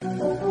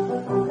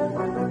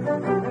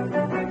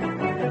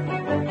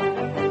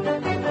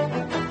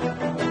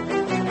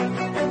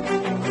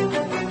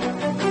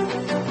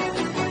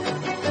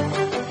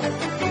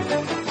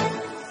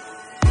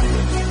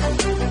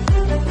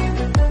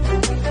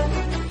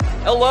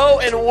Hello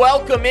and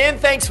welcome in.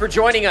 Thanks for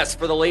joining us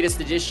for the latest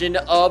edition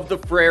of the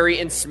Frary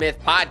and Smith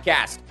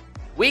podcast.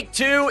 Week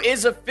 2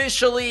 is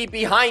officially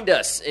behind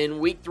us, and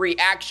Week 3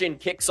 action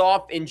kicks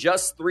off in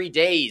just 3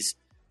 days.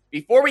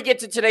 Before we get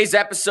to today's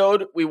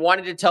episode, we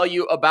wanted to tell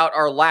you about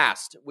our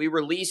last. We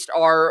released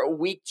our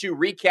Week 2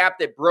 recap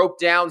that broke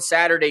down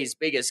Saturday's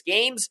biggest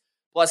games,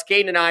 plus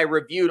Caden and I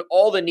reviewed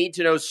all the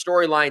need-to-know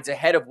storylines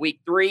ahead of Week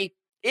 3.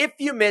 If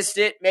you missed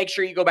it, make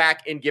sure you go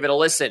back and give it a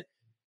listen.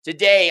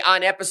 Today,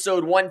 on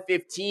episode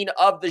 115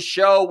 of the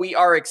show, we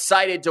are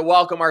excited to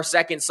welcome our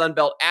second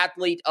Sunbelt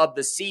athlete of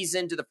the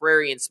season to the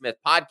Frary and Smith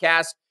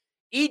podcast.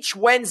 Each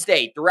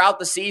Wednesday throughout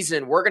the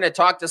season, we're going to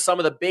talk to some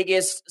of the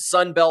biggest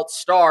Sunbelt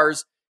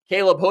stars.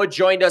 Caleb Hood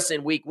joined us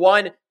in week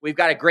 1. We've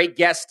got a great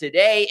guest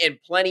today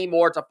and plenty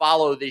more to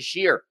follow this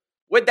year.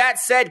 With that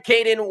said,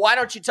 Caden, why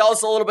don't you tell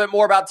us a little bit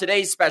more about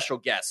today's special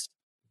guest?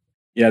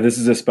 Yeah, this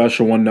is a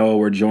special one, Noah.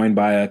 We're joined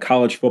by a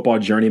college football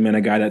journeyman,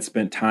 a guy that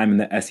spent time in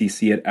the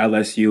SEC at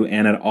LSU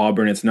and at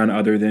Auburn. It's none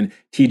other than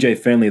TJ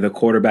Finley, the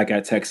quarterback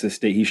at Texas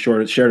State. He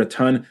shared a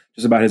ton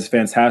just about his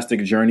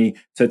fantastic journey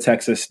to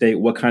Texas State,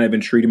 what kind of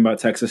intrigued him about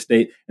Texas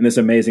State, and this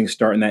amazing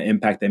start and that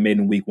impact they made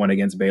in week 1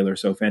 against Baylor.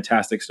 So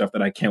fantastic stuff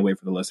that I can't wait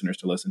for the listeners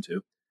to listen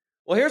to.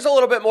 Well, here's a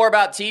little bit more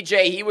about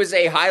TJ. He was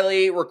a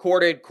highly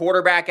recorded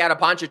quarterback out of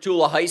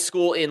Ponchatoula High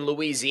School in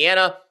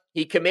Louisiana.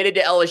 He committed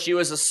to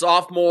LSU as a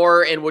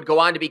sophomore and would go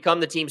on to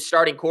become the team's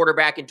starting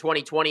quarterback in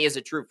 2020 as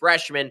a true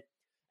freshman.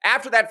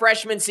 After that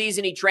freshman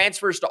season, he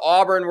transfers to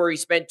Auburn, where he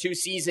spent 2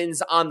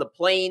 seasons on the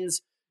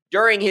Plains.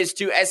 During his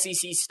 2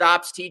 SEC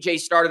stops, TJ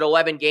started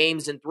 11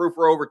 games and threw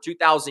for over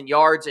 2,000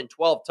 yards and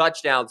 12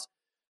 touchdowns.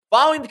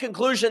 Following the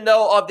conclusion,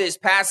 though, of this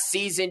past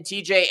season,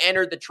 TJ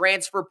entered the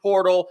transfer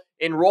portal,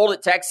 enrolled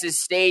at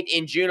Texas State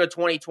in June of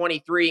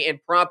 2023,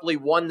 and promptly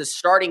won the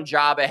starting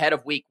job ahead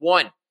of week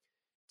 1.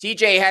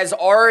 TJ has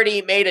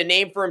already made a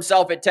name for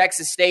himself at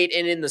Texas State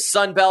and in the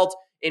Sun Belt.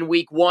 In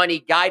week 1, he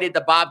guided the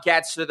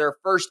Bobcats to their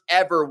first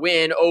ever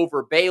win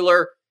over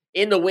Baylor.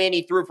 In the win,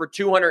 he threw for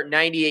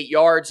 298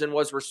 yards and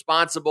was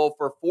responsible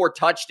for 4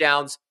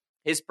 touchdowns.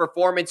 His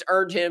performance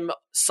earned him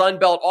Sun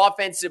Belt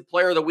Offensive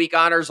Player of the Week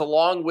honors,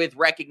 along with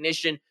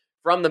recognition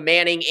from the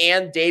Manning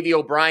and Davey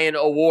O'Brien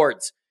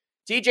awards.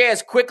 TJ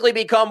has quickly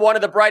become one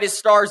of the brightest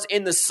stars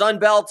in the Sun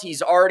Belt.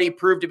 He's already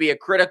proved to be a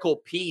critical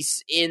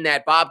piece in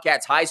that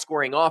Bobcats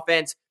high-scoring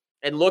offense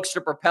and looks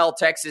to propel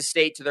Texas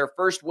State to their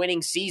first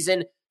winning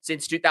season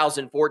since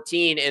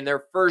 2014 and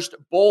their first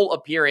bowl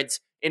appearance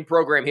in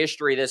program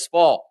history this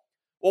fall.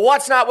 Well,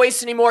 let's not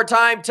waste any more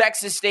time.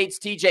 Texas State's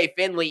TJ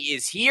Finley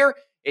is here.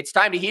 It's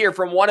time to hear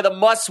from one of the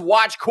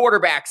must-watch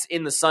quarterbacks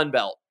in the Sun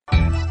Belt.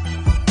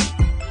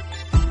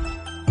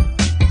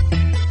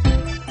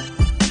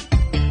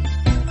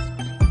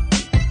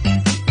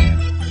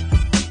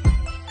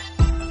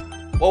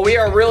 Well, we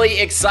are really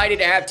excited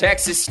to have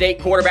Texas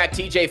State quarterback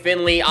TJ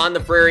Finley on the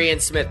Frary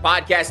and Smith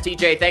podcast.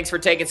 TJ, thanks for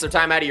taking some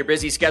time out of your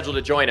busy schedule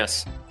to join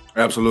us.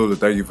 Absolutely.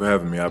 Thank you for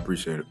having me. I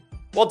appreciate it.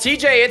 Well,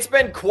 TJ, it's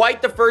been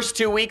quite the first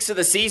 2 weeks of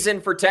the season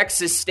for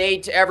Texas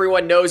State.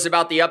 Everyone knows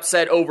about the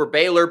upset over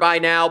Baylor by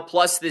now.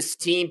 Plus, this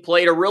team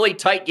played a really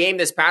tight game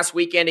this past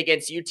weekend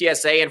against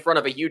UTSA in front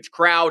of a huge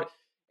crowd.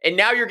 And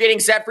now you're getting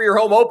set for your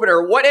home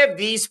opener. What have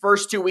these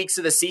first 2 weeks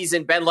of the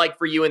season been like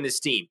for you and this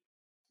team?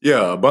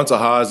 Yeah, a bunch of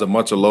highs, a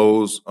bunch of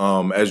lows.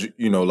 As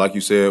you know, like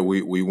you said,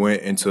 we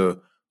went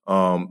into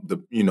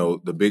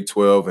the Big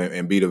 12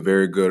 and beat a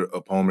very good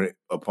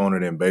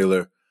opponent in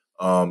Baylor.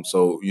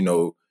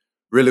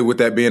 Really with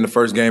that being the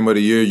first game of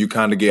the year, you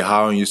kind of get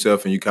high on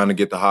yourself and you kind of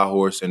get the high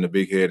horse and the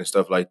big head and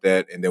stuff like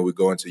that. And then we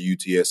go into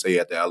UTSA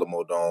at the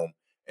Alamo Dome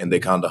and they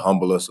kind of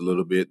humble us a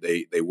little bit.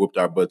 They whooped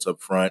our butts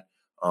up front.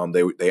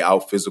 They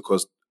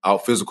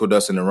out-physicaled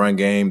us in the run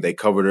game. They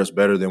covered us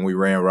better than we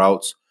ran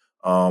routes.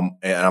 And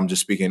I'm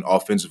just speaking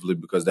offensively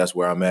because that's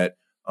where I'm at.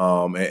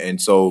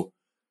 So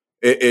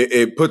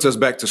it puts us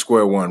back to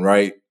square one,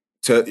 right?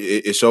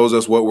 It shows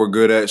us what we're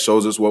good at,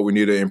 shows us what we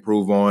need to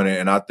improve on.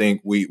 And I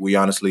think we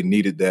honestly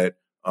needed that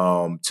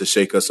to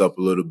shake us up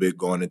a little bit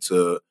going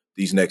into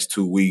these next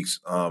 2 weeks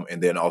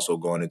and then also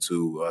going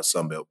into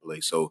Sunbelt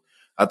play. So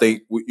I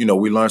think,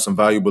 we learned some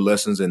valuable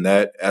lessons in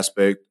that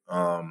aspect.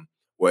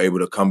 We're able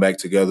to come back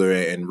together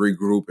and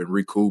regroup and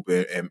recoup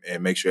and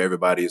make sure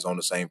everybody is on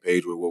the same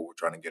page with what we're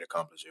trying to get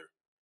accomplished here.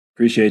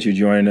 Appreciate you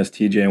joining us,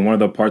 TJ. And one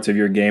of the parts of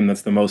your game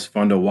that's the most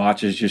fun to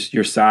watch is just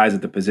your size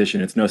at the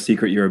position. It's no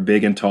secret you're a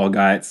big and tall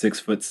guy at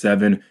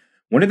 6'7".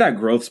 When did that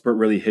growth spurt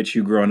really hit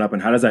you growing up,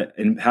 and how did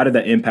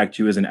that impact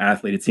you as an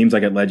athlete? It seems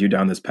like it led you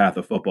down this path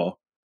of football.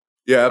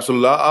 Yeah,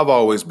 absolutely. I've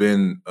always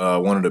been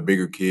one of the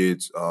bigger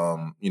kids,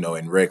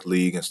 in rec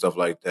league and stuff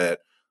like that.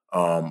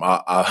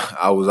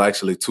 I was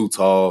actually too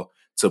tall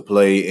to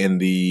play in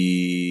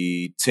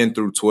the 10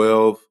 through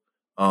 12,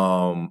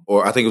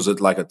 or I think it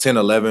was like a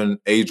 10-11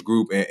 age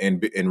group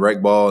in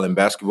rec ball and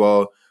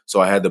basketball.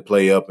 So I had to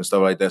play up and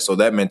stuff like that. So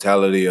that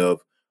mentality of,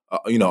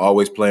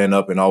 always playing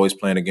up and always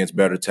playing against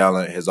better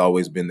talent has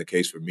always been the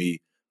case for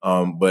me.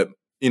 But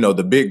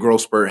the big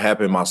growth spurt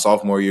happened my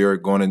sophomore year,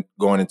 going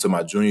into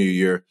my junior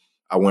year.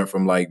 I went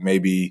from like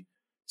maybe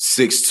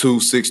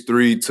 6'2",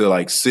 6'3" to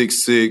like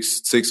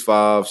 6'6",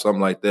 6'5", something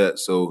like that.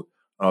 So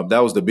that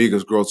was the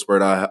biggest growth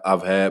spurt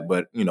I've had.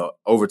 But,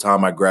 over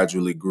time, I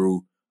gradually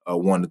grew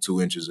 1 to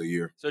 2 inches a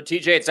year. So,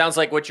 TJ, it sounds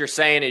like what you're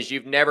saying is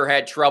you've never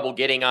had trouble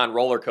getting on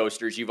roller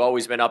coasters. You've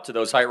always been up to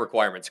those height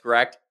requirements,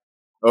 correct?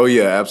 Oh,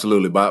 yeah,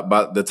 absolutely. By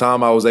the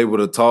time I was able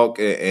to talk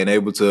and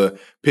able to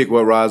pick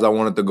what rides I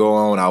wanted to go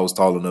on, I was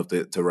tall enough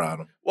to ride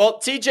them. Well,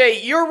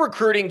 TJ, your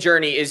recruiting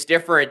journey is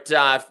different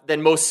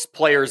than most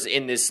players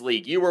in this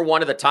league. You were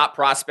one of the top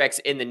prospects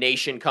in the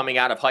nation coming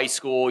out of high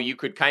school. You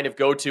could kind of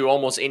go to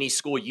almost any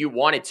school you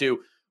wanted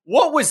to.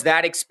 What was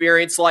that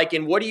experience like,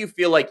 and what do you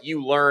feel like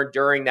you learned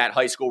during that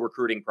high school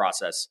recruiting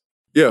process?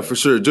 Yeah, for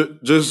sure.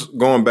 Just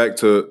going back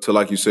to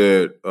like you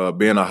said,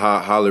 being a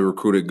highly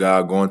recruited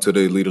guy, going to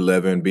the Elite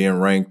 11, being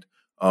ranked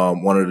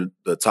one of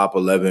the top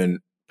 11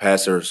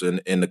 passers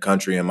in the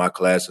country in my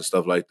class and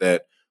stuff like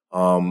that.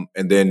 And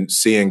then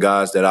seeing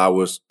guys that I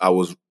was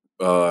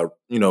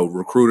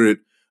recruited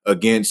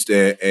against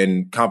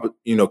and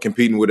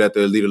competing with at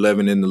the Elite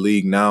 11 in the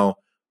league now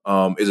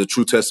is a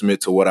true testament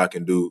to what I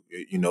can do.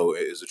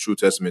 Is a true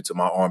testament to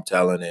my arm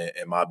talent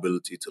and my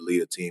ability to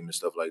lead a team and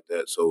stuff like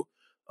that. So,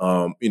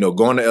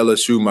 going to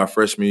LSU my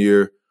freshman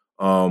year,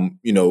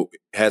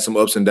 had some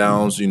ups and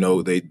downs.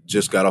 They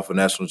just got off a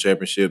national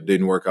championship,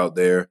 didn't work out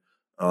there.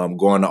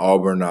 Going to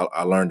Auburn,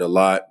 I learned a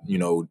lot,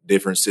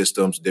 different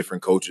systems,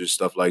 different coaches,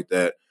 stuff like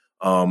that.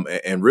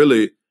 And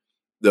really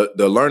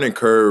the learning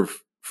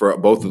curve for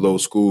both of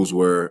those schools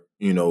were,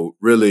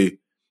 really,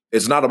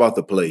 it's not about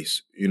the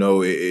place.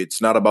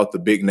 It's not about the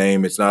big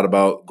name. It's not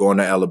about going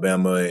to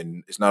Alabama,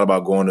 and it's not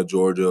about going to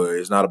Georgia. Or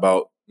it's not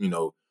about,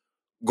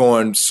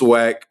 going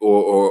SWAC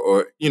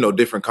or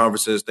different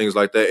conferences, things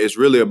like that. It's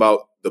really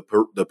about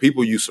the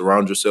people you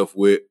surround yourself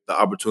with, the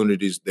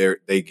opportunities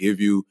they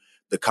give you,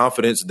 the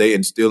confidence they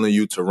instill in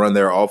you to run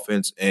their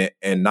offense,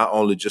 and not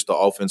only just the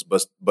offense,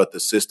 but the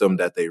system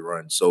that they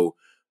run. So,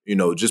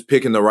 just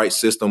picking the right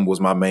system was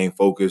my main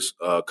focus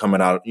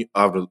coming out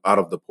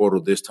of the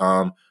portal this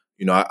time.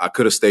 I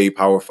could have stayed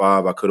Power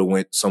 5. I could have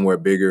went somewhere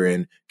bigger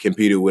and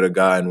competed with a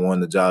guy and won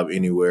the job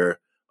anywhere.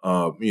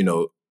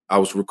 I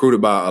was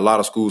recruited by a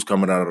lot of schools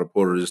coming out of the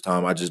portal this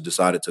time. I just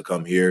decided to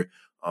come here.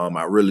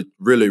 I really,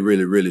 really,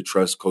 really, really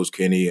trust Coach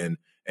Kenny and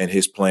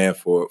his plan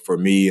for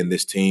me and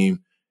this team.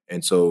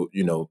 And so,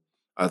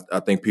 I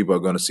think people are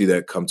going to see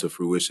that come to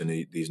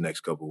fruition these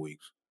next couple of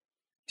weeks.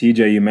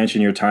 TJ, you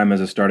mentioned your time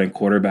as a starting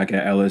quarterback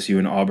at LSU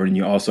and Auburn, and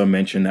you also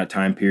mentioned that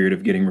time period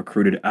of getting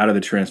recruited out of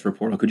the transfer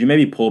portal. Could you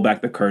maybe pull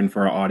back the curtain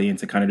for our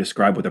audience and kind of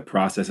describe what the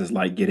process is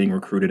like getting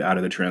recruited out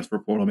of the transfer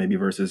portal, maybe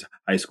versus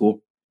high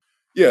school?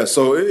 Yeah,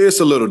 so it's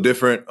a little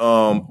different,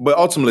 but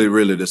ultimately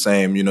really the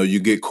same. You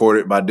get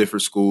courted by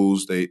different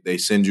schools. They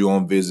send you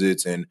on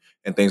visits and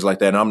things like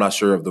that. And I'm not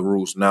sure of the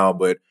rules now,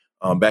 but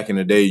back in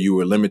the day, you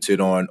were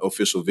limited on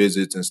official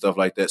visits and stuff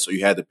like that. So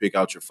you had to pick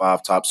out your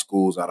 5 top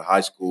schools out of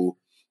high school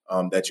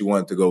that you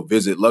wanted to go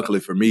visit.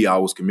 Luckily for me, I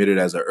was committed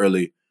as at an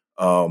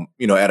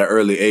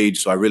early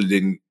age. So I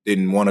really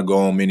didn't want to go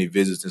on many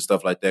visits and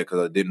stuff like that because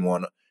I didn't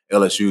want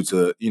LSU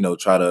to,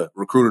 try to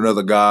recruit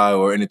another guy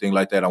or anything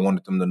like that. I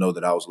wanted them to know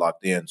that I was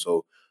locked in.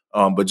 So,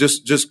 but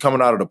just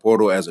coming out of the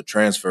portal as a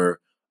transfer,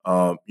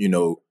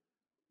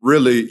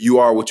 really you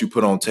are what you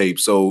put on tape.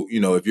 So,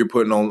 if you're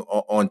putting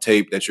on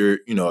tape that you're,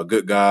 a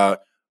good guy,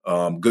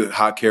 good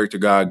high character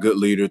guy, good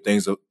leader,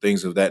 things of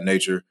that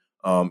nature,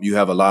 you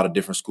have a lot of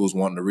different schools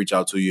wanting to reach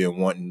out to you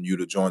and wanting you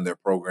to join their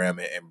program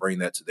and bring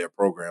that to their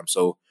program.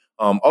 So,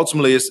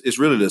 ultimately it's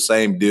really the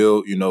same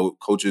deal.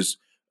 Coaches,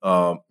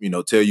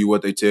 tell you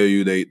what they tell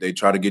you. They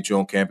try to get you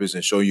on campus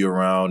and show you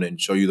around and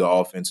show you the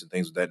offense and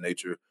things of that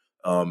nature.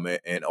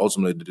 And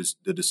ultimately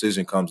the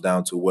decision comes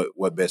down to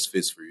what best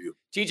fits for you.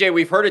 TJ,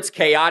 we've heard it's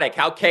chaotic.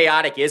 How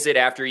chaotic is it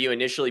after you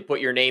initially put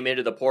your name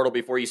into the portal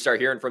before you start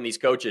hearing from these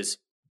coaches?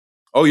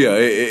 Oh, yeah,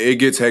 it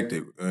gets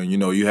hectic.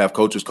 You have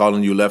coaches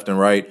calling you left and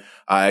right.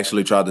 I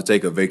actually tried to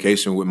take a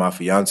vacation with my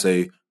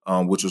fiance,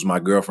 which was my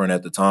girlfriend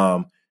at the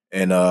time.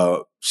 And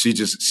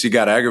she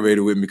got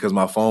aggravated with me because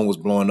my phone was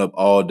blowing up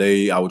all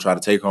day. I would try to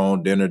take her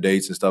on dinner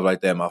dates and stuff like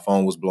that. My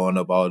phone was blowing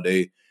up all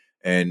day.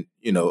 And,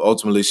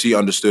 ultimately she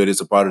understood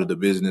it's a part of the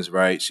business,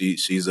 right?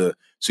 She's a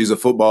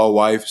football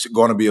wife. She's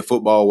going to be a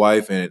football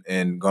wife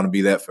and going to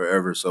be that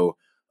forever. So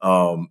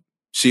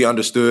she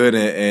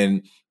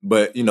understood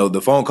but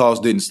the phone calls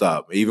didn't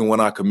stop. Even when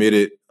I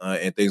committed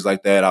and things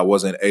like that, I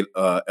wasn't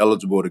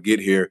eligible to get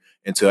here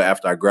until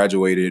after I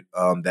graduated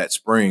that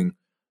spring.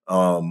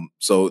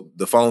 So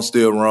the phone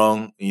still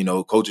rung.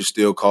 Coaches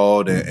still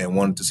called and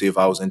wanted to see if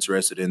I was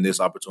interested in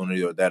this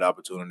opportunity or that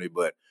opportunity.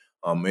 But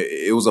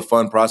it was a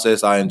fun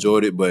process. I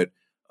enjoyed it, but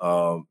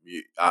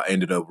I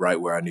ended up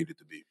right where I needed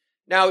to be.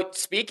 Now,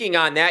 speaking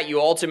on that, you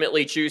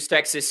ultimately choose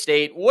Texas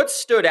State. What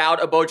stood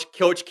out about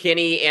Coach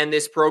Kenny and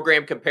this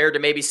program compared to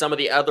maybe some of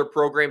the other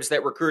programs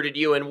that recruited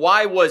you? And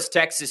why was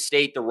Texas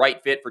State the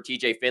right fit for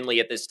TJ Finley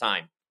at this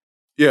time?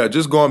 Yeah,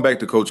 just going back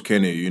to Coach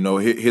Kenny,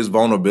 his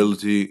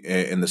vulnerability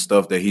and the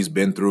stuff that he's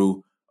been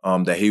through,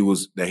 that he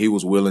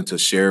was willing to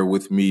share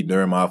with me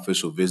during my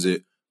official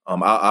visit,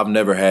 I've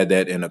never had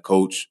that in a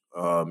coach.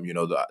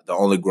 The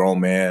only grown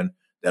man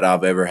that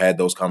I've ever had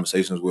those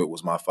conversations with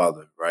was my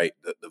father, right?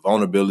 The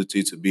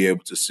vulnerability to be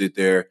able to sit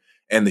there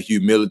and the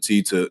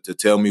humility to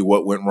tell me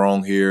what went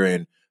wrong here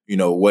and,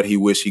 what he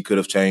wished he could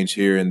have changed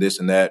here and this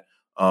and that.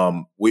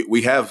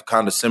 We have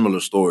kind of similar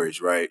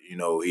stories, right?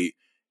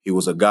 He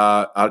was a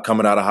guy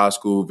coming out of high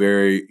school,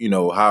 very,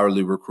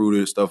 highly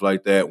recruited, stuff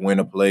like that, win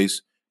a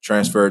place,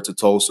 transferred to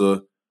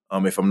Tulsa,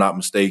 if I'm not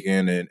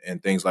mistaken,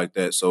 and things like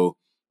that. So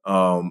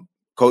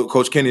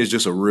Coach Kenny is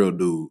just a real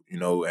dude,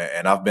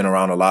 and I've been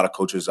around a lot of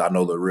coaches. I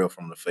know the real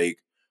from the fake,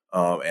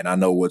 and I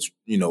know what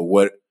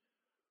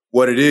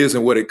it is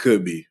and what it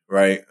could be,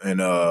 right?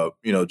 And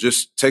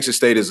just Texas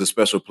State is a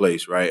special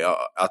place, right?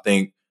 I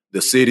think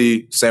the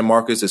city, San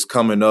Marcos, is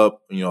coming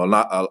up.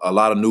 A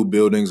lot of new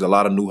buildings, a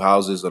lot of new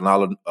houses, a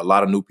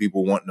lot of new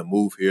people wanting to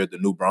move here. The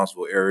new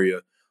Brownsville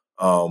area,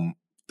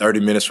 30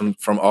 minutes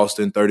from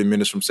Austin, 30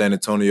 minutes from San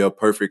Antonio,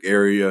 perfect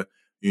area.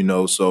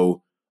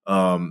 So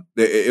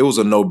it was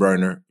a no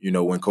burner.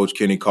 When Coach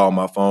Kenny called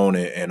my phone,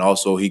 and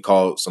also he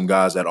called some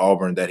guys at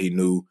Auburn that he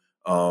knew,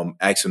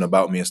 asking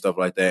about me and stuff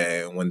like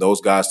that. And when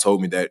those guys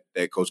told me that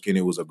Coach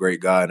Kenny was a great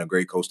guy and a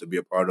great coach to be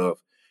a part of,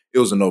 it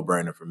was a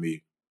no-brainer for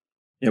me.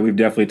 Yeah, we've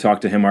definitely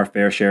talked to him our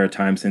fair share of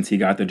times since he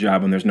got the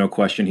job, and there's no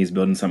question he's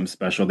building something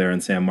special there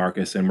in San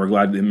Marcos, and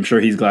I'm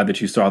sure he's glad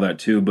that you saw that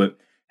too. But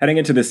heading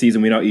into the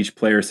season, we know each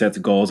player sets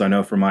goals. I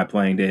know from my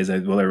playing days,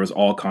 whether it was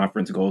all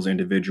conference goals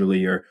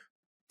individually or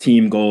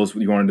team goals,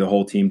 you wanted the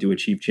whole team to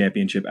achieve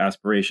championship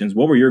aspirations.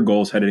 What were your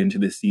goals headed into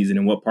this season,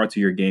 and what parts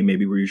of your game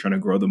maybe were you trying to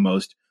grow the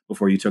most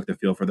before you took the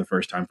field for the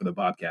first time for the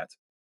Bobcats?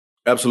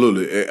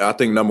 Absolutely. I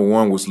think number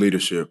one was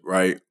leadership,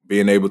 right?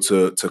 Being able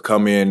to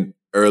come in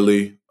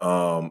early,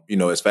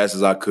 as fast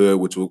as I could,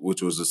 which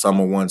was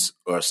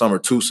the summer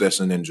 2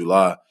 session in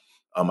July.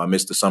 I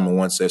missed the summer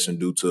 1 session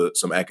due to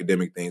some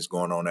academic things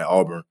going on at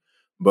Auburn.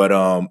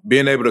 But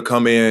being able to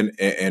come in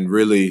and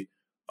really,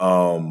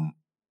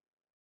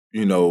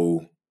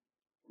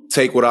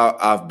 take what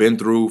I've been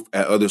through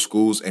at other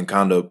schools and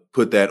kind of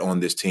put that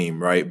on this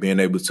team, right? Being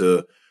able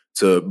to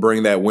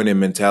bring that winning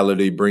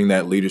mentality, bring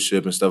that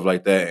leadership and stuff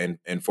like that,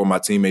 and for my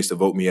teammates to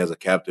vote me as a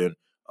captain,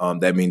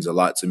 that means a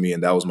lot to me.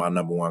 And that was my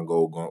number one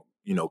goal.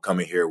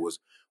 Coming here was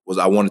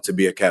I wanted to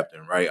be a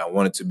captain, right? I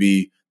wanted to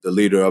be the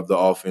leader of the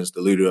offense,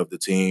 the leader of the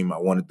team. I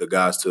wanted the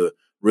guys to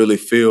really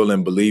feel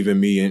and believe in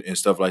me and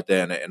stuff like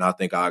that. And I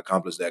think I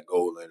accomplished that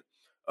goal.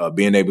 And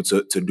being able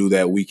to do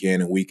that week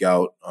in and week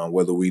out,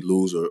 whether we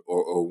lose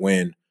or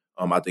win,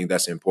 I think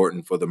that's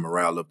important for the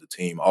morale of the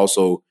team.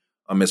 Also,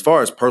 as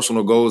far as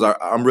personal goals,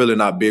 I'm really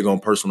not big on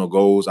personal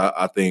goals.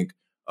 I think,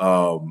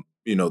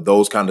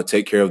 those kind of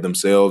take care of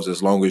themselves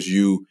as long as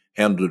you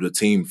handle the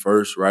team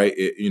first, right?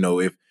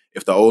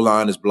 If the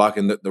O-line is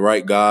blocking the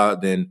right guy,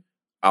 then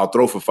I'll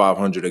throw for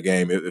 500 a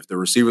game. If the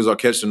receivers are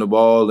catching the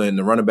ball and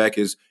the running back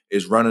is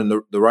running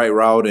the right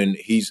route and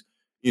he's,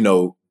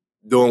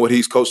 doing what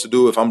he's coached to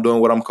do, if I'm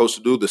doing what I'm coached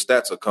to do, the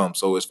stats will come.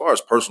 So as far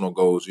as personal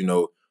goals, and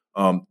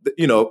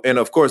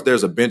of course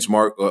there's a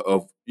benchmark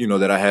of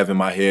that I have in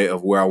my head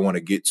of where I want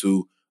to get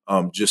to,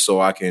 just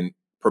so I can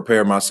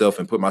prepare myself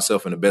and put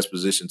myself in the best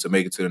position to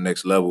make it to the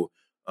next level.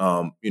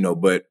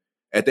 But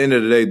at the end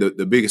of the day,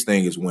 the biggest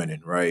thing is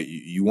winning, right?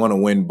 You want to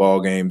win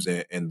ball games,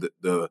 and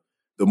the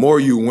more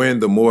you win,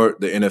 the more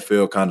the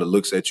NFL kind of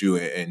looks at you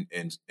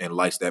and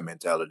likes that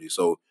mentality.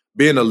 So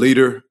being a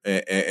leader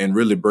and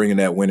really bringing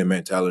that winning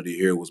mentality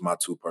here was my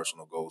 2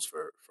 personal goals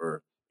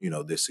for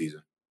this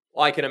season.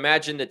 Well, I can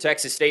imagine the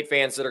Texas State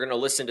fans that are going to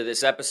listen to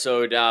this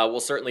episode will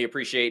certainly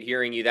appreciate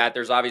hearing you that.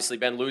 There's obviously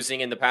been losing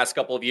in the past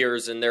couple of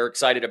years, and they're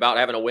excited about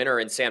having a winner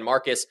in San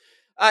Marcos.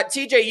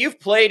 TJ, you've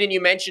played, and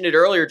you mentioned it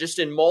earlier, just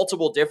in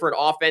multiple different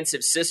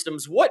offensive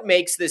systems. What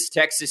makes this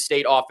Texas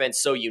State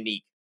offense so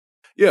unique?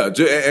 Yeah,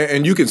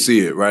 and you can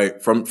see it,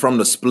 right? From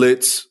the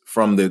splits,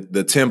 from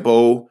the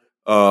tempo,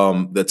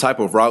 the type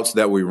of routes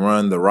that we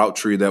run, the route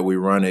tree that we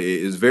run, it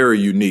is very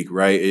unique,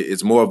 right?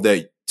 It's more of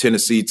that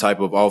Tennessee type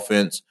of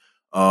offense,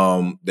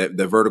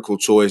 that vertical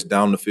choice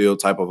down the field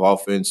type of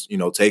offense,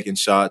 taking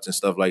shots and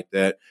stuff like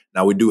that.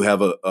 Now we do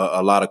have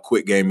a lot of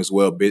quick game as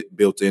well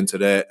built into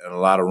that, and a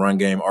lot of run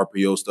game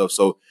RPO stuff.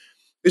 So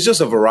it's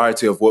just a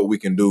variety of what we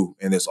can do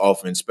in this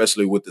offense,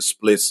 especially with the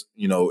splits.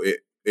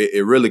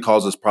 It really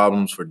causes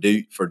problems for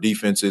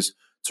defenses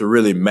to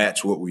really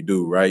match what we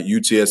do, right?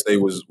 UTSA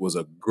was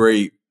a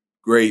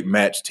great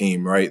match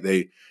team, right?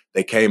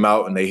 They came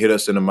out and they hit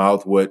us in the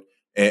mouth.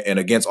 And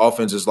against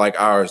offenses like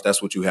ours,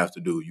 that's what you have to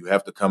do. You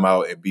have to come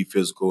out and be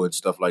physical and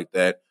stuff like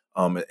that.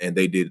 And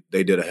they did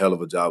a hell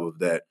of a job of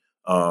that.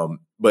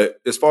 But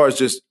as far as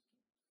just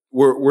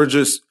we're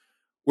just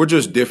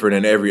different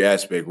in every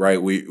aspect,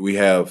 right? We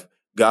have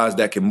guys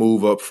that can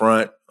move up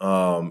front,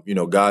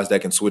 guys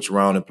that can switch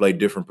around and play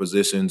different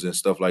positions and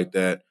stuff like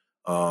that.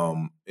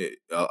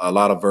 A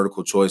lot of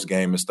vertical choice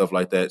game and stuff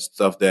like that,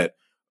 stuff that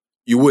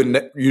you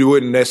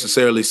wouldn't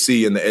necessarily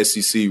see in the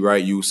SEC,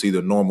 right? You would see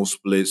the normal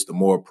splits, the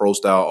more pro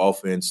style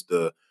offense,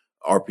 the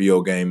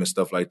RPO game and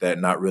stuff like that,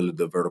 not really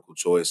the vertical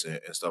choice and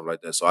stuff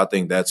like that. So I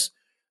think that's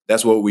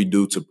that's what we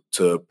do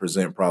to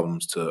present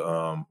problems to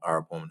our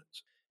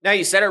opponents. Now,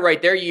 you said it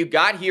right there. You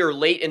got here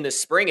late in the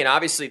spring, and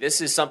obviously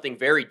this is something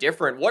very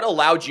different. What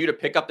allowed you to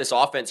pick up this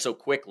offense so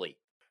quickly?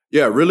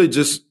 Yeah, really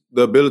just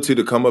the ability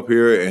to come up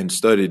here and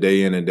study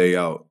day in and day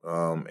out,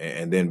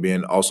 and then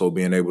being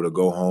able to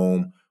go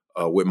home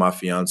with my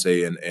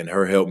fiance and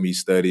her help me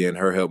study and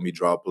her help me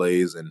draw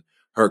plays and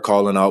her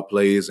calling out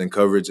plays and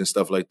coverage and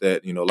stuff like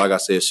that. Like I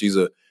said,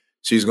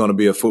 she's going to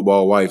be a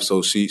football wife,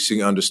 so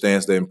she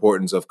understands the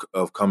importance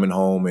of coming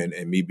home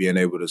and me being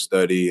able to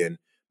study and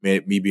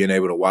me being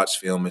able to watch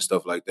film and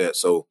stuff like that.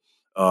 So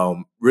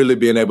really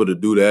being able to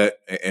do that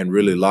and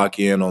really lock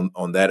in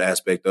on that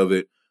aspect of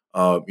it.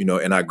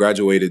 And I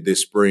graduated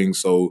this spring,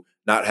 so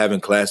not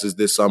having classes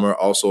this summer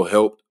also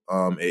helped.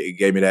 It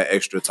gave me that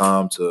extra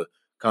time to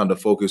kind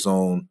of focus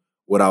on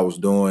what I was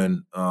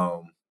doing,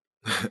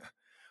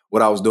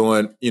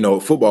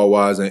 football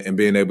wise, and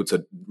being able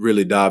to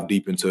really dive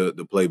deep into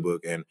the playbook.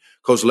 And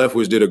Coach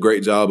Leftwich did a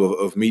great job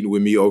of meeting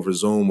with me over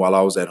Zoom while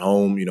I was at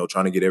home,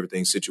 trying to get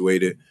everything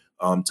situated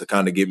to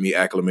kind of get me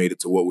acclimated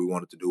to what we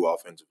wanted to do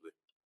offensively.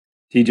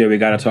 TJ, we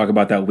got to talk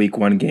about that week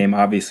 1 game.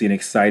 Obviously, an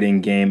exciting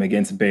game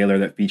against Baylor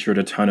that featured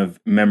a ton of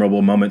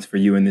memorable moments for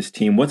you and this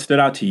team. What stood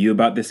out to you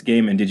about this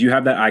game? And did you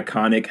have that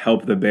iconic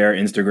 "Help the Bear"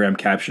 Instagram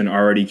caption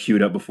already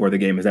queued up before the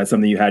game? Is that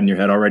something you had in your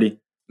head already?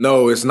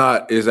 No, it's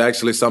not. It's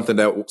actually something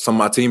that some of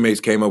my teammates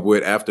came up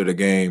with after the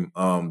game.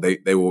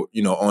 They were,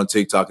 on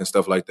TikTok and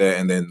stuff like that.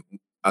 And then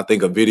I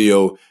think a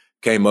video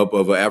came up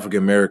of an African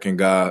American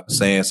guy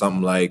saying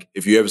something like,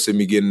 "If you ever see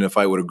me get in a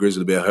fight with a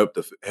grizzly bear,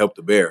 help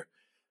the bear."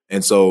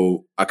 And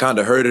so I kind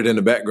of heard it in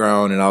the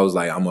background, and I was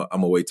like, I'm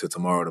gonna wait till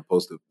tomorrow to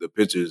post the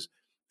pictures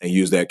and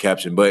use that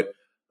caption. But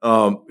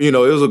it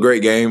was a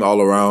great game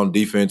all around.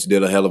 Defense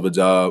did a hell of a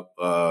job,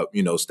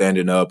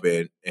 standing up,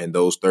 and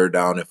those 3rd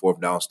down and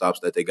 4th down stops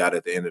that they got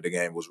at the end of the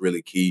game was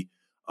really key.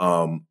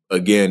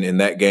 Again, in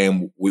that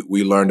game,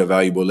 we learned a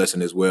valuable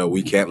lesson as well.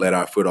 We can't let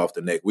our foot off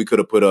the neck. We could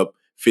have put up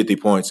 50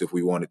 points if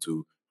we wanted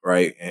to,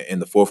 right? And in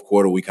the 4th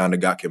quarter, we kind of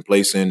got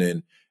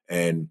complacent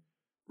and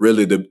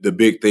really the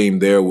big theme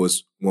there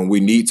was when we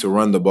need to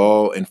run the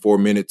ball in 4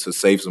 minutes to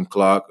save some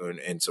clock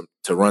and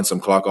to run some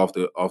clock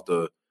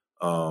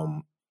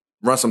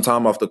run some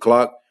time off the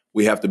clock,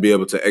 we have to be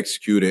able to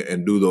execute it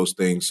and do those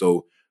things.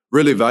 So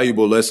really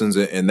valuable lessons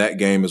in that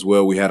game as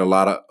well. We had a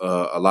lot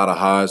of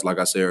highs, like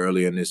I said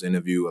earlier in this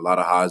interview, a lot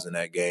of highs in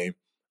that game,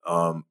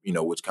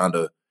 which kind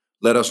of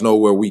let us know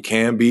where we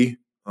can be.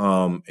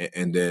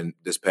 And then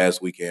this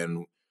past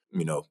weekend,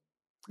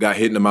 got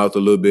hit in the mouth a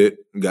little bit,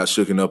 got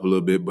shooken up a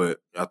little bit,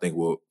 but I think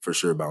we'll for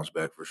sure bounce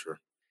back for sure.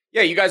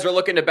 Yeah, you guys are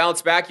looking to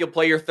bounce back. You'll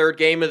play your 3rd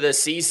game of the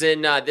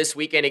season this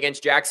weekend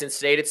against Jackson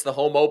State. It's the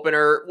home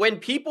opener. When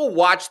people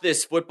watch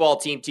this football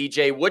team,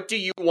 TJ, what do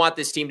you want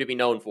this team to be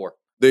known for?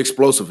 The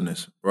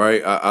explosiveness,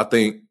 right? I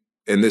think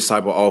in this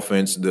type of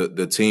offense,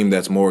 the team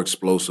that's more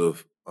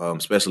explosive,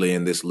 especially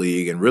in this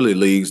league and really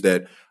leagues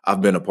that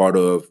I've been a part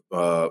of,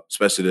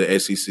 especially the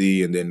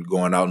SEC, and then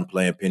going out and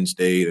playing Penn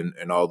State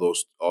and all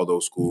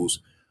those schools.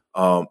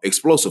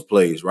 Explosive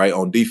plays, right?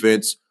 On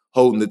defense,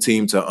 holding the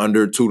team to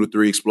under 2 to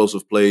 3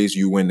 explosive plays,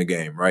 you win the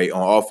game, right?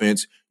 On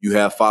offense, you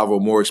have 5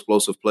 or more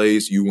explosive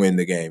plays, you win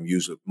the game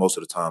usually most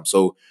of the time.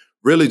 So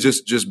really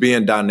just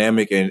being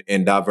dynamic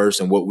and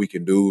diverse in what we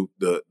can do,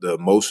 the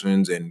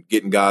motions and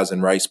getting guys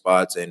in right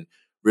spots and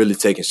really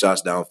taking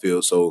shots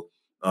downfield. So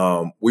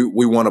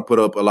we want to put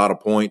up a lot of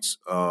points.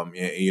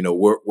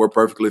 We're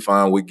perfectly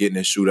fine with getting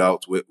in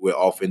shootouts with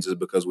offenses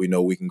because we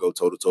know we can go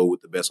toe-to-toe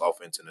with the best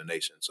offense in the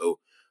nation. So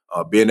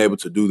being able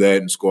to do that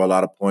and score a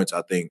lot of points,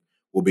 I think,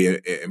 will be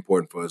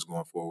important for us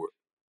going forward.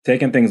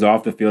 Taking things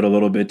off the field a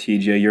little bit,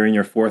 TJ, you're in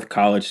your 4th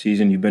college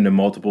season. You've been to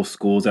multiple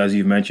schools. As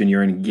you've mentioned,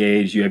 you're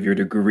engaged. You have your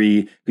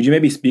degree. Could you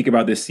maybe speak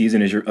about this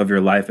season of your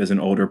life as an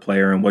older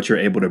player and what you're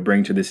able to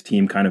bring to this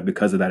team kind of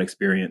because of that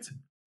experience?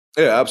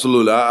 Yeah,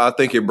 absolutely. I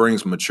think it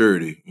brings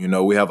maturity.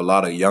 We have a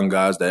lot of young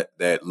guys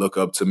that look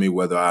up to me,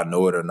 whether I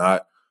know it or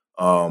not.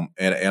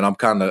 And I'm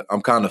kind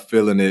of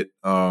feeling it.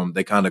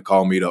 They kind of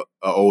call me the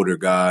older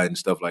guy and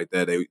stuff like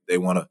that. They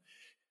want to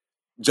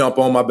jump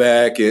on my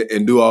back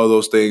and do all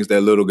those things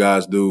that little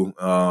guys do.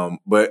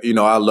 But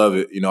I love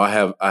it. I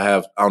have, I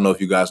don't know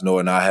if you guys know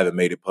it, and I haven't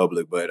made it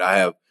public, but I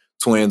have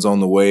twins on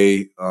the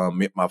way.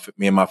 Me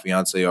and my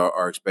fiance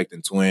are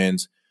expecting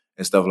twins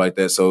and stuff like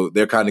that. So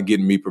they're kind of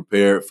getting me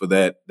prepared for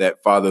that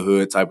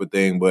fatherhood type of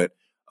thing. But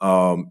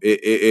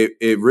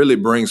it really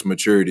brings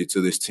maturity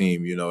to this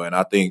team, and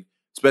I think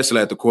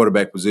especially at the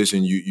quarterback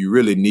position, you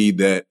really need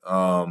that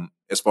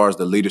as far as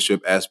the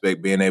leadership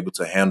aspect, being able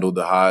to handle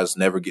the highs,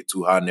 never get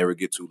too high, never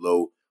get too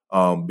low,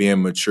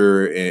 being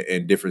mature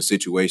in different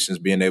situations,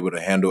 being able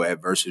to handle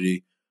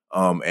adversity.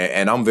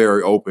 And I'm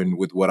very open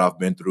with what I've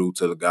been through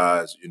to the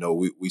guys.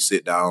 We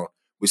sat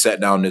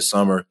down this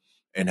summer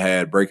and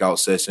had breakout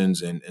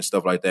sessions and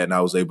stuff like that. And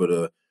I was able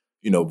to,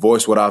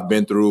 voice what I've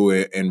been through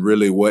and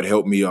really what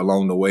helped me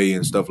along the way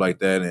and stuff like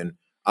that. And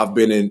I've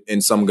been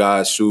in some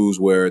guys' shoes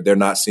where they're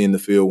not seeing the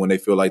field when they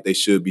feel like they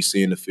should be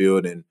seeing the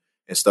field and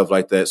stuff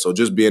like that. So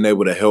just being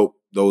able to help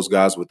those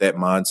guys with that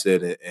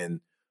mindset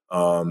and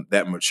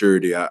that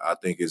maturity, I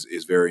think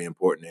is very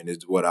important, and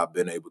it's what I've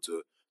been able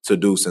to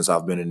do since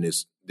I've been in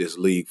this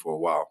league for a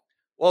while.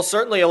 Well,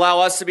 certainly allow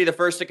us to be the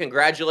first to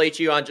congratulate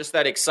you on just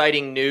that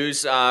exciting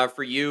news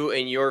for you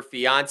and your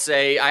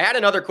fiance. I had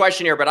another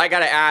question here, but I got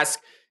to ask,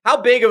 how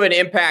big of an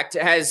impact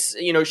has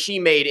she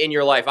made in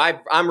your life?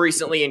 I'm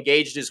recently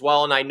engaged as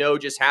well, and I know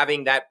just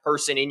having that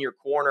person in your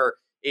corner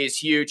is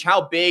huge.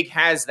 How big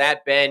has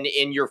that been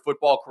in your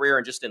football career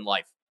and just in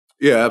life?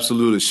 Yeah,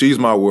 absolutely. She's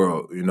my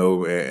world,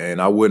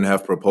 and I wouldn't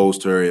have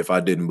proposed to her if I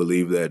didn't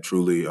believe that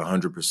truly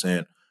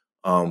 100%.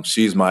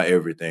 She's my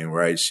everything,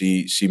 right?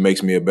 She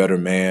makes me a better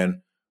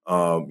man.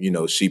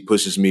 She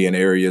pushes me in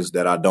areas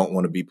that I don't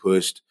want to be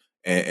pushed.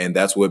 And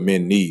that's what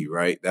men need,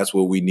 right? That's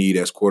what we need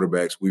as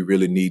quarterbacks. We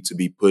really need to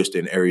be pushed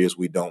in areas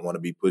we don't want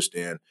to be pushed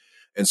in.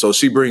 And so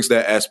she brings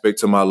that aspect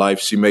to my life.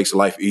 She makes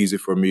life easy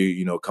for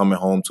me, coming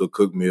home to a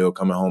cooked meal,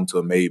 coming home to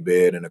a made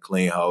bed and a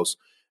clean house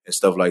and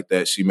stuff like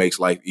that. She makes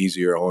life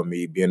easier on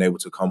me, being able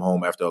to come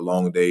home after a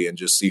long day and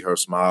just see her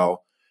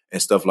smile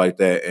and stuff like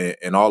that.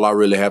 And all I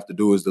really have to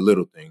do is the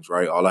little things,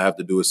 right? All I have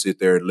to do is sit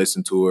there and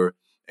listen to her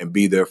and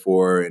be there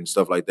for her and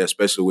stuff like that,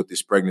 especially with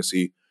this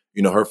pregnancy.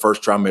 Her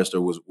first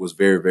trimester was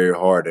very, very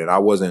hard. And I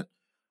wasn't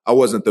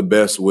the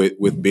best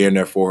with being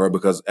there for her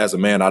because as a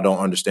man, I don't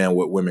understand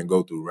what women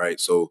go through, right?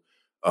 So,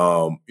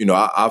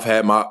 I've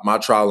had my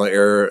trial and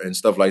error and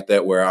stuff like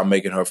that where I'm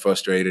making her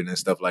frustrated and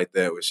stuff like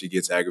that, where she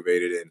gets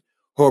aggravated and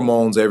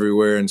hormones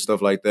everywhere and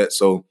stuff like that.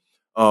 So,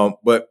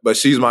 but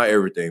she's my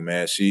everything,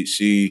 man.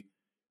 She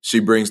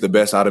brings the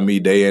best out of me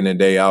day in and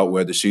day out,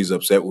 whether she's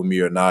upset with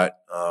me or not.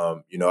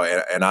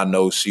 And I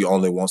know she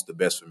only wants the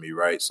best for me,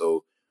 right?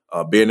 So,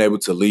 being able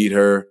to lead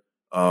her,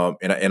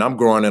 and I'm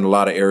growing in a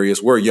lot of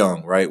areas. We're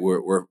young, right?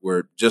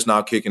 We're just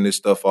now kicking this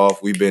stuff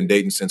off. We've been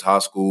dating since high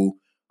school.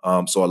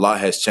 So a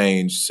lot has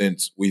changed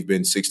since we've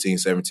been 16,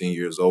 17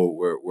 years old.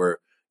 We're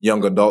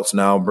young adults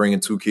now, bringing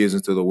 2 kids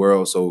into the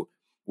world. So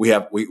we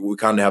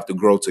kind of have to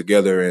grow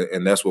together,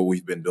 and that's what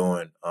we've been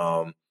doing.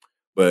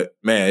 But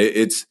man,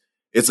 it's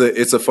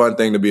a fun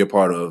thing to be a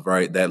part of,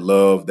 right? That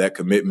love, that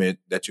commitment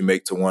that you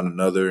make to one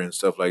another and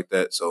stuff like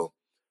that. So,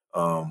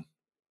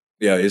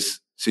 yeah,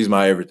 she's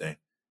my everything,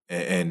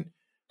 and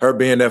her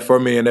being there for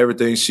me and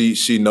everything.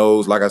 She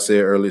knows, like I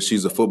said earlier,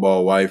 she's a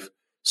football wife.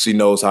 She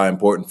knows how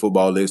important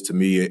football is to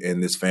me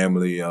and this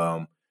family.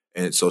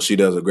 And so she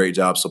does a great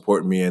job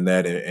supporting me in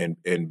that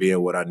and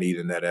being what I need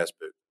in that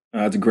aspect.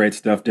 That's great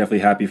stuff. Definitely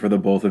happy for the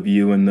both of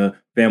you and the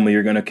family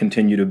you're going to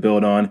continue to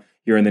build on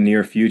here in the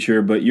near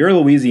future. But you're a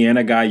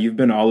Louisiana guy. You've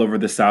been all over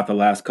the South the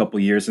last couple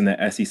of years in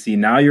the SEC.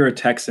 Now you're a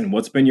Texan.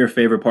 What's been your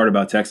favorite part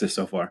about Texas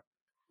so far?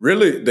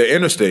 Really, the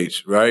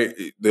interstates, right?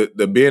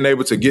 The being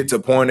able to get to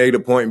point A to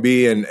point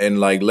B in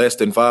like less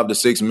than 5 to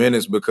 6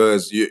 minutes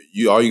because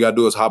you all you gotta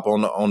do is hop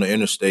on the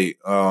interstate.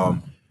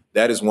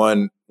 That is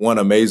one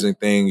amazing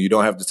thing. You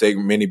don't have to take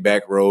many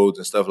back roads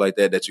and stuff like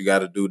that you got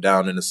to do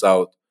down in the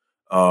South.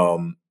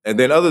 And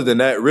then other than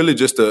that, really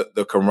just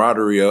the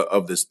camaraderie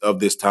of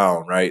this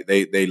town, right?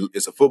 They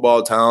it's a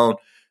football town,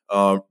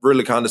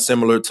 really kind of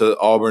similar to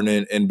Auburn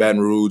and Baton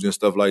Rouge and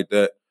stuff like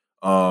that.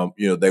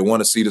 They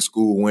want to see the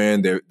school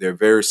win. They're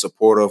very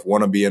supportive,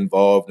 want to be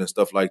involved and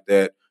stuff like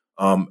that.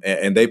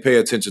 And they pay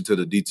attention to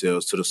the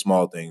details, to the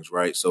small things,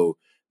 right? So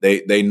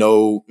they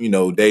know,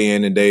 day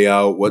in and day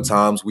out what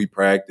times we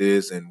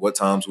practice and what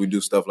times we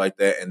do stuff like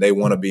that. And they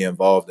want to be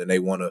involved and they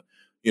want to,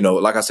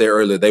 like I said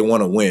earlier, they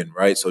want to win,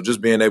 right? So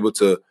just being able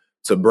to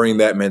bring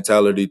that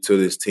mentality to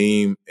this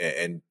team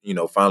and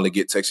finally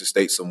get Texas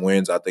State some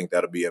wins, I think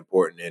that'll be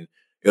important. And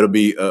it'll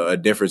be a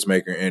difference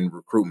maker in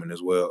recruitment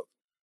as well.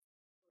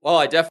 Well,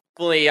 I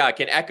definitely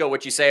can echo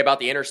what you say about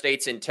the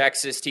interstates in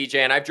Texas, TJ.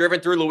 And I've driven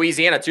through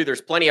Louisiana, too.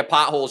 There's plenty of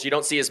potholes. You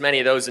don't see as many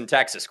of those in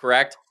Texas,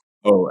 correct?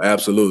 Oh,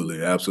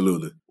 absolutely.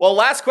 Absolutely. Well,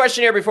 last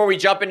question here before we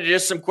jump into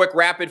just some quick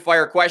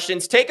rapid-fire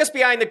questions. Take us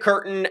behind the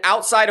curtain.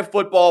 Outside of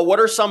football, what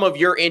are some of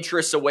your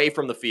interests away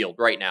from the field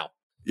right now?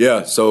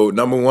 Yeah, so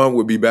number one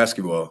would be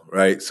basketball,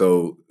 right?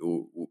 So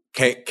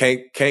can't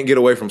get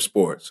away from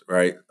sports,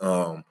 right?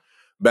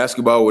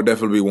 Basketball would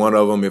definitely be one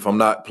of them. If I'm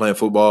not playing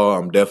football,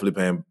 I'm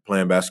definitely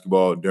playing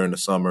basketball during the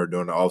summer,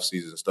 during the off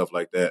season and stuff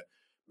like that.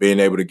 Being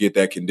able to get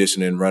that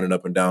conditioning, running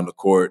up and down the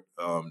court,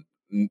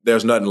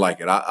 there's nothing like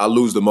it. I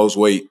lose the most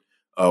weight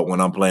when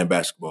I'm playing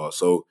basketball.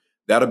 So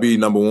that'll be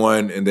number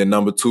one. And then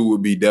number two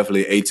would be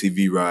definitely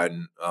ATV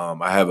riding.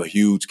 I have a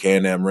huge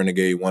Can-Am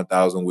Renegade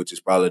 1000, which is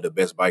probably the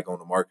best bike on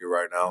the market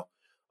right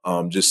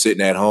now. Just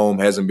sitting at home,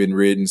 hasn't been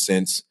ridden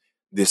since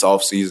this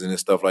off season and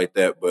stuff like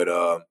that. But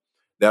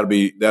that'll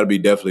be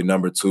definitely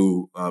number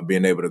two,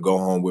 being able to go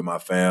home with my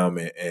fam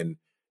and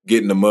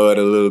get in the mud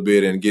a little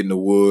bit and get in the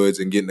woods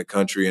and get in the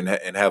country and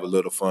have a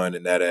little fun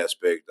in that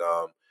aspect.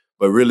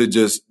 But really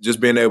just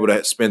being able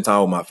to spend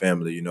time with my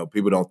family.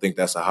 People don't think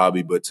that's a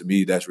hobby, but to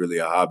me, that's really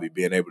a hobby,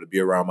 being able to be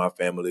around my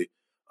family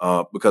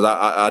because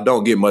I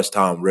don't get much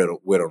time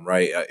with them,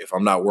 right? If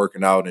I'm not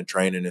working out and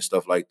training and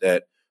stuff like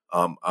that,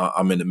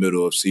 I'm in the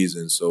middle of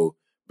season. So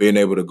being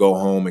able to go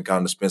home and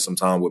kind of spend some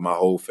time with my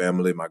whole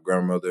family, my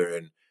grandmother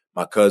and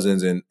my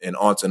cousins and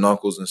aunts and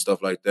uncles and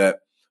stuff like that,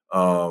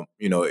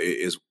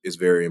 is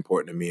very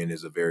important to me and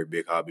is a very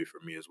big hobby for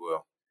me as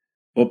well.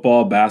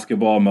 Football,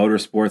 basketball,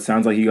 motorsports.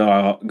 Sounds like you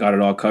got it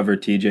all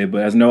covered, TJ.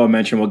 But as Noah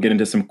mentioned, we'll get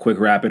into some quick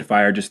rapid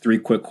fire. Just 3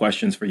 quick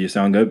questions for you.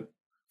 Sound good?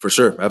 For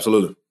sure.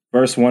 Absolutely.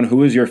 First one,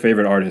 who is your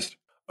favorite artist?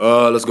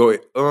 Let's go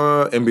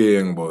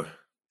NBA Youngboy.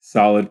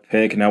 Solid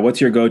pick. Now, what's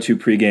your go-to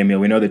pregame meal?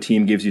 We know the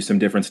team gives you some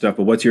different stuff,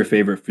 but what's your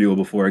favorite fuel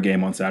before a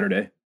game on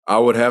Saturday? I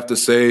would have to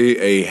say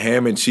a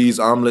ham and cheese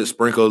omelet,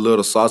 sprinkle a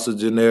little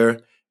sausage in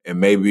there, and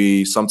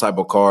maybe some type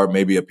of carb,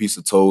 maybe a piece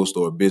of toast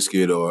or a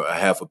biscuit or a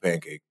half a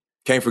pancake.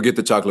 Can't forget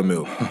the chocolate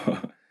milk.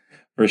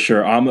 For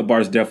sure. Omelet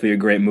bar is definitely a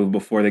great move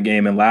before the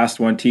game. And last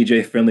one,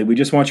 TJ Finley. We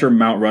just want your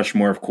Mount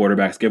Rushmore of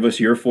quarterbacks. Give us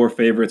your 4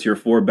 favorites, your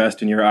 4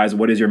 best in your eyes.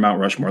 What does your Mount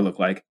Rushmore look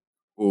like?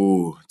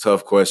 Ooh,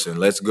 tough question.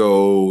 Let's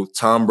go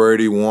Tom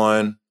Brady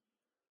 1.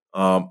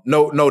 No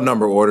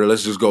number order.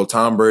 Let's just go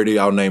Tom Brady.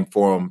 I'll name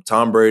for him.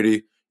 Tom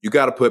Brady. You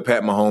got to put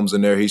Pat Mahomes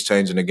in there. He's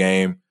changing the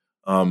game.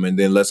 And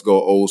then let's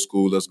go old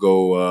school. Let's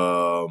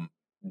go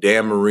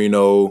Dan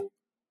Marino.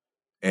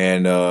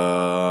 And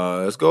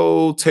let's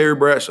go Terry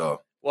Bradshaw.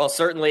 Well,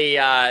 certainly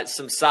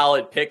some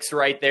solid picks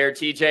right there,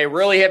 TJ.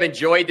 Really have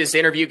enjoyed this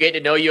interview,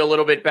 getting to know you a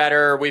little bit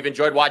better. We've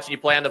enjoyed watching you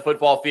play on the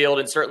football field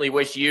and certainly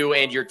wish you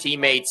and your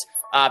teammates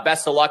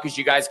best of luck as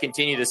you guys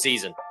continue the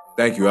season.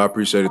 Thank you. I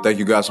appreciate it. Thank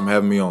you guys for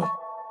having me on.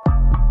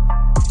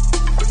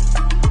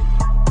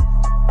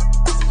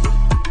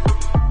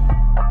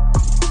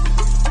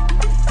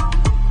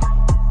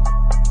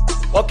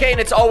 Okay,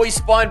 and it's always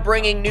fun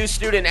bringing new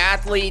student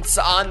athletes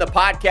on the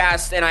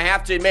podcast, and I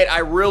have to admit, I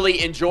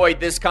really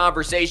enjoyed this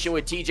conversation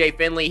with TJ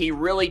Finley. He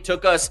really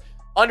took us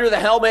under the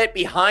helmet,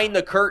 behind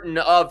the curtain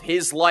of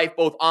his life,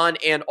 both on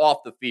and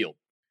off the field.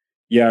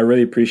 Yeah, I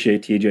really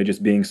appreciate TJ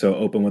just being so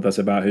open with us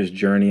about his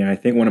journey. I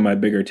think one of my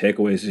bigger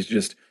takeaways is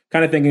just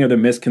kind of thinking of the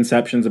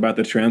misconceptions about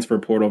the transfer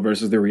portal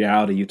versus the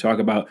reality. You talk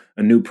about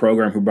a new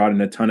program who brought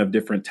in a ton of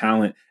different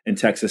talent in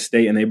Texas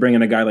State, and they bring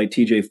in a guy like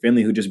TJ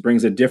Finley who just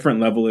brings a different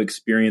level of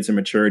experience and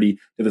maturity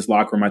to this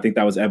locker room. I think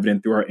that was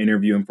evident through our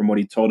interview and from what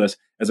he told us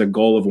as a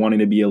goal of wanting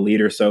to be a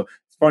leader. So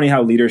it's funny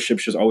how leadership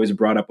is always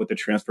brought up with the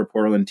transfer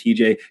portal, and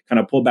TJ kind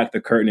of pulled back the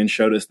curtain and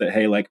showed us that,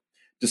 hey, like,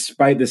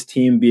 despite this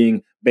team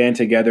being band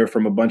together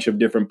from a bunch of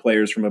different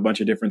players from a bunch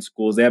of different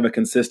schools, they have a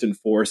consistent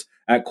force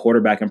at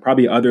quarterback and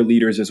probably other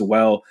leaders as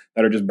well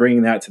that are just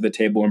bringing that to the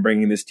table and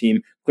bringing this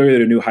team clearly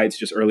to new heights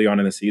just early on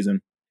in the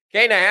season.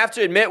 Okay, and I have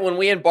to admit, when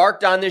we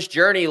embarked on this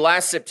journey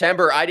last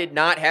September, I did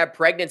not have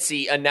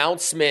pregnancy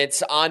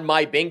announcements on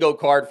my bingo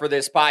card for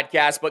this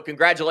podcast, but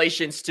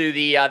congratulations to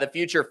the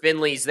future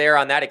Finleys there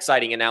on that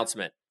exciting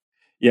announcement.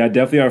 Yeah,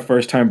 definitely our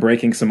first time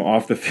breaking some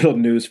off-the-field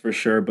news for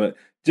sure, but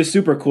just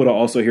super cool to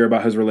also hear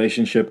about his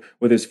relationship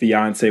with his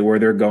fiance, where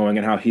they're going,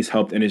 and how he's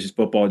helped in his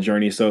football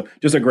journey. So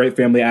just a great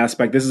family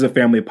aspect. This is a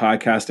family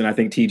podcast, and I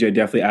think TJ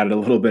definitely added a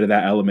little bit of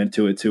that element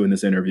to it, too, in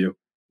this interview.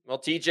 Well,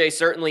 TJ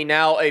certainly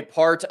now a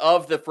part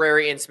of the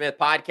Frary and Smith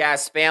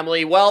podcast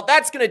family. Well,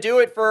 that's going to do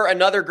it for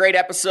another great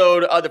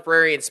episode of the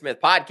Frary and Smith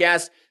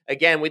podcast.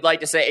 Again, we'd like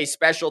to say a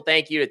special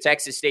thank you to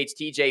Texas State's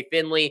TJ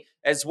Finley,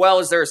 as well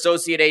as their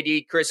associate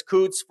AD, Chris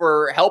Coots,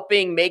 for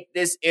helping make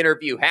this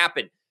interview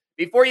happen.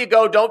 Before you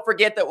go, don't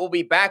forget that we'll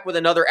be back with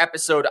another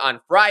episode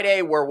on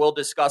Friday, where we'll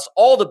discuss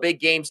all the big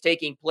games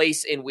taking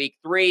place in Week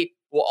 3.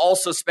 We'll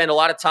also spend a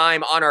lot of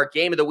time on our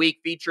Game of the Week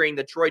featuring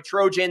the Troy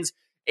Trojans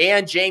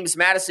and James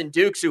Madison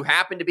Dukes, who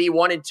happen to be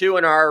 1 and 2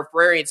 in our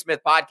Frary and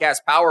Smith podcast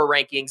power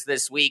rankings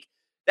this week.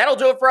 That'll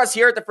do it for us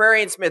here at the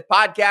Frary and Smith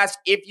podcast.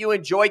 If you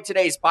enjoyed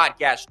today's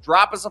podcast,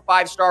 drop us a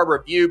 5-star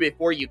review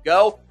before you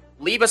go.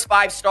 Leave us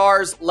 5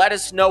 stars. Let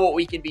us know what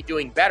we can be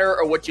doing better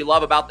or what you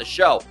love about the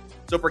show.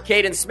 So for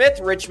Caden Smith,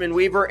 Richmond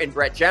Weaver, and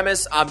Brett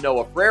Jemis, I'm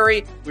Noah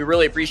Frary. We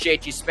really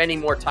appreciate you spending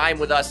more time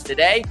with us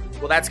today.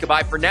 Well, that's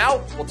goodbye for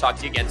now. We'll talk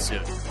to you again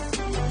soon.